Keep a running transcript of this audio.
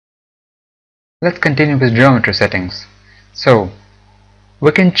Let's continue with geometry settings. So,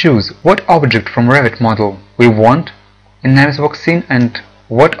 we can choose what object from Revit model we want in Navisworks scene and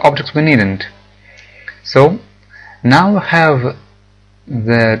what objects we needn't. So, now we have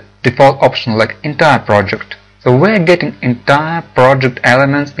the default option like entire project. So we are getting entire project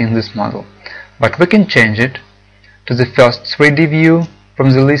elements in this model. But we can change it to the first 3D view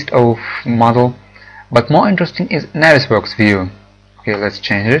from the list of model. But more interesting is Navisworks view. Okay, let's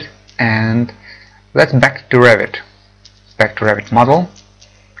change it and let's back to Revit. Back to Revit model.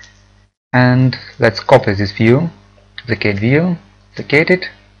 And let's copy this view, duplicate view, duplicate it,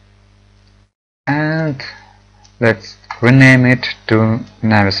 and let's rename it to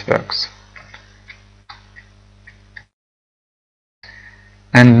Navisworks.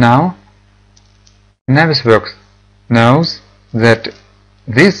 And now Navisworks knows that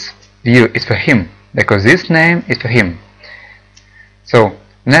this view is for him, because this name is for him. So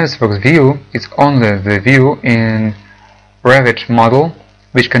Navisworks view is only the view in Revit model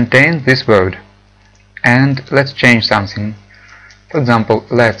which contains this word. And let's change something. For example,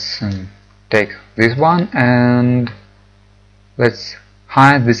 let's take this one and let's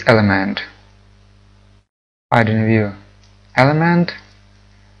hide this element. Hide in view element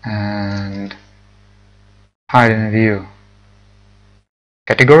and hide in view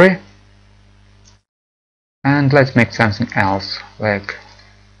category. And let's make something else like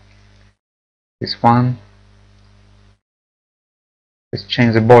this one. Let's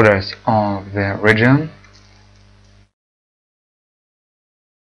change the borders of the region.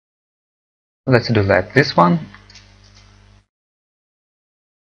 Let's do like this one.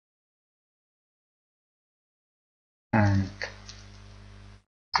 And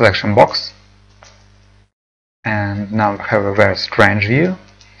selection box. And now we have a very strange view,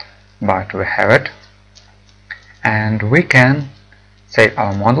 but we have it. And we can save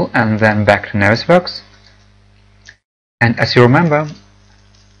our model and then back to Navisworks. And as you remember,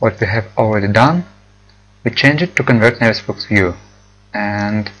 what we have already done, we change it to convert Navisworks view.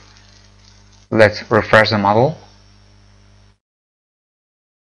 And let's refresh the model.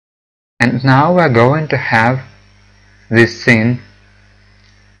 And now we are going to have this scene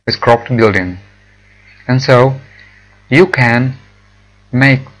with cropped building. And so you can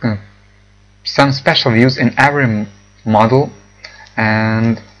make some special views in every model,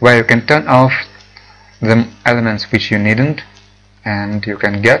 and where you can turn off the elements which you needn't, and you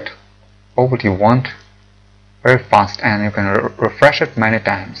can get all what you want very fast, and you can refresh it many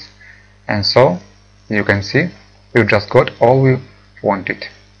times. And so you can see you just got all you wanted.